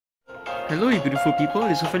Hello you beautiful people,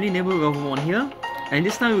 it's your friendly neighbor Groudon here, and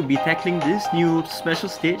this time we'll be tackling this new special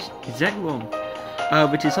stage, Zekrom,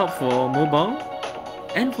 which is out for mobile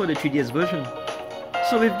and for the 3DS version.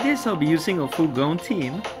 So with this I'll be using a full ground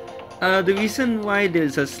team. The reason why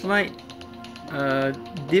there's a slight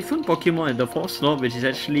different Pokemon at the 4th slot, which is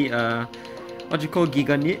actually what you call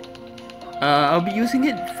Gigalith. I'll be using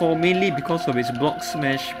it for mainly because of its Block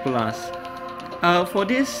Smash Plus. For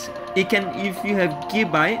this, it can, if you have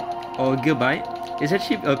Gabite or Gabite, it's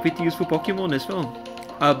actually a pretty useful Pokemon as well.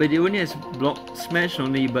 But it only has Block Smash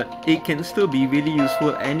only, but it can still be really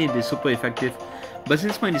useful and it is super effective. But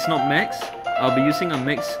since mine is not max, I'll be using a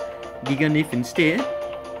max Gigalith instead.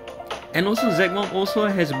 And also Zekrom also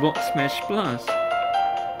has Block Smash Plus,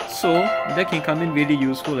 so that can come in really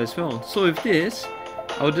useful as well. So with this,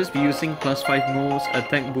 I'll just be using +5 moves,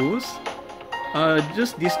 attack boost,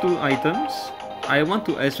 just these two items. I want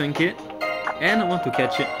to S-Rank it, and I want to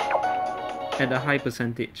catch it at a high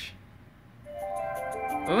percentage.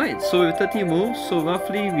 Alright, so with 30 moves, so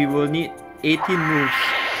roughly we will need 18 moves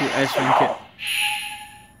to S-Rank it.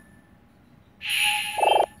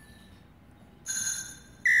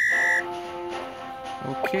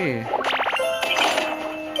 Okay.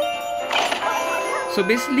 So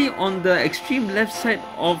basically on the extreme left side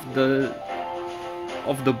of the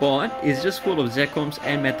board is just full of Zekroms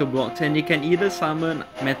and Metal Blocks, and you can either summon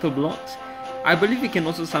Metal Blocks. I believe you can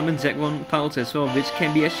also summon Zekrom Tiles as well, which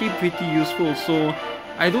can be actually pretty useful, so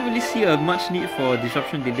I don't really see a much need for a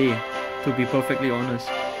disruption delay, to be perfectly honest.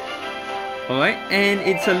 Alright, and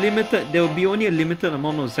it's a limited, there will be only a limited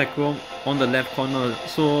amount of Zekrom on the left corner,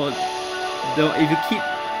 so if you keep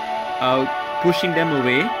pushing them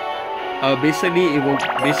away, basically it will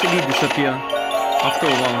disappear after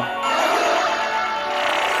a while.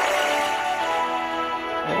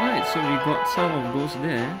 Alright, so we got some of those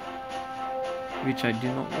there, which I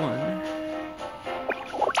did not want.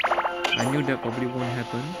 I knew that probably won't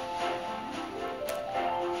happen.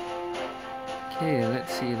 Okay,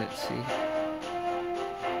 let's see.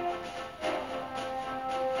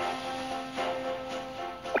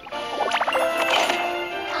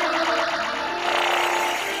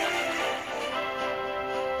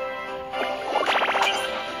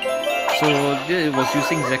 So it was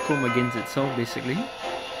using Zekrom against itself basically. Okay.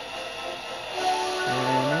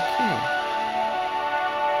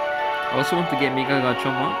 I also want to get Mega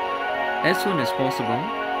Garchomp up as soon as possible.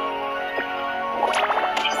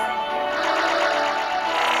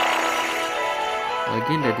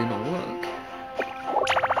 Again, that did not work.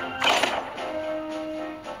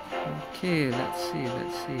 Okay, let's see.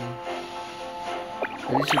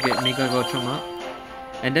 At least we get Mega Garchomp up,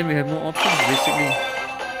 and then we have more options basically.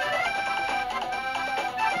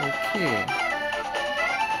 Okay.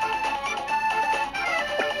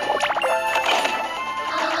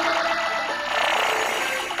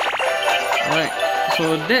 Alright,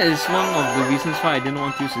 so that is one of the reasons why I didn't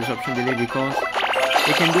want to use Disruption Delay, because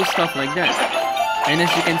it can do stuff like that. And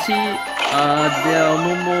as you can see, there are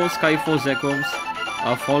no more Skyfall Zekroms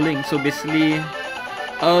falling. So basically,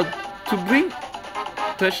 to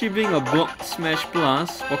actually bring a Block Smash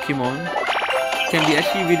Plus Pokemon can be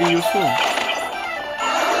actually really useful.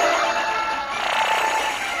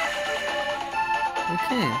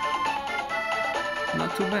 Okay,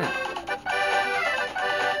 not too bad.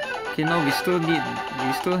 Okay, now we still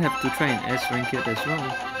have to try and S-Rank it as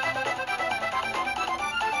well.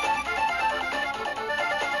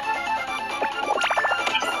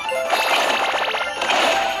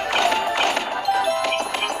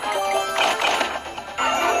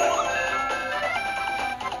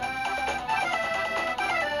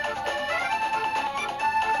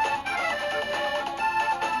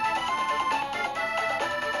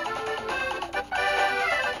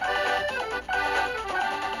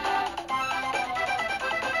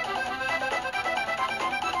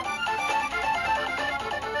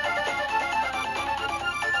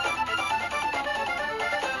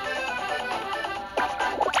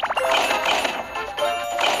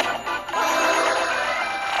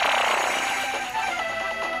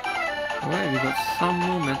 Alright, we got some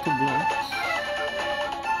more Metal Blocks.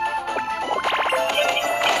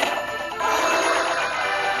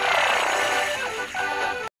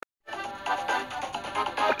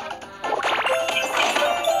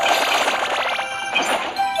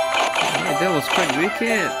 Alright, that was quite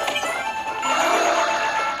wicked.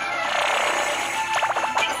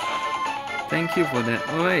 Thank you for that.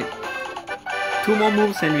 Alright, 2 more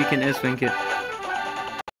moves and we can S-Rank it.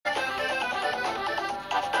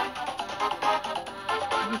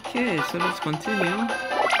 Okay, so let's continue.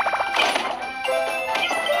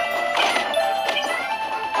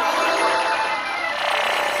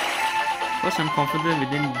 Because I'm confident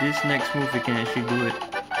within this next move we can actually do it.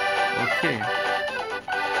 Okay.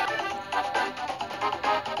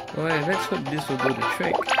 Alright, let's hope this will do the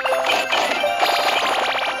trick.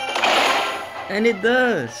 And it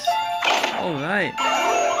does! Alright.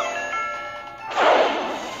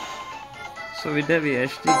 So with that we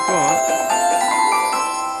actually got...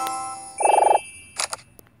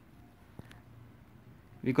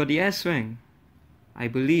 We got the S-Rank, I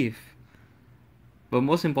believe. But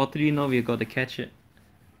most importantly now we got to catch it.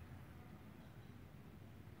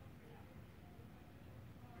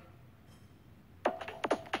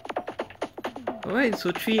 Alright,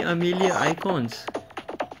 so 3 Amelia icons.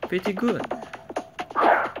 Pretty good.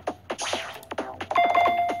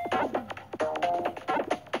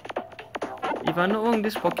 If I'm not wrong,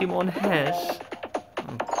 this Pokemon has...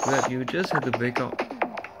 Oh crap, you just had to break out.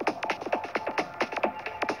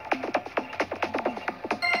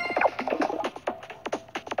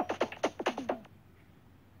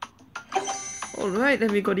 Alright,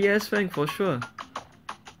 then we got the S-Rank for sure.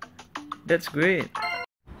 That's great.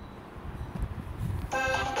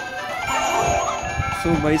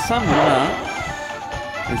 So by some luck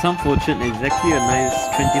and some fortune, exactly a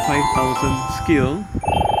nice 25,000 skill,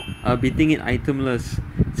 beating it itemless,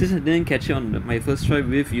 since I didn't catch it on my first try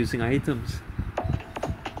with using items.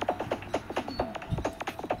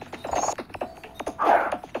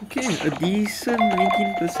 Okay, a decent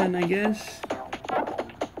 19% I guess.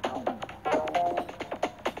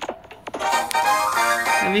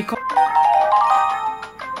 And we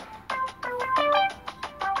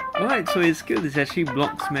Alright, so his skill is actually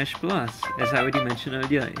Block Smash Plus, as I already mentioned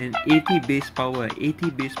earlier, and 80 base power,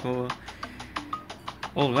 80 base power.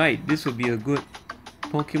 Alright, this will be a good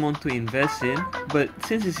Pokemon to invest in, but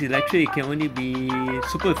since it's electric, it can only be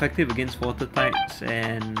super effective against water types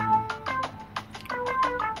and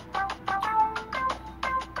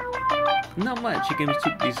not much. It can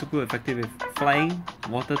be super effective with flying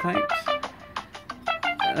water types.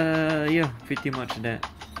 Yeah, pretty much that.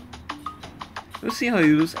 We'll see how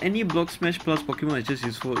you lose. Any Block Smash Plus Pokemon is just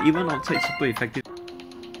useful, even outside super effective.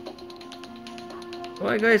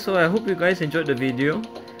 Alright guys, so I hope you guys enjoyed the video.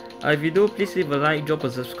 If you do, please leave a like, drop a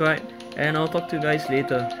subscribe, and I'll talk to you guys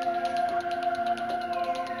later.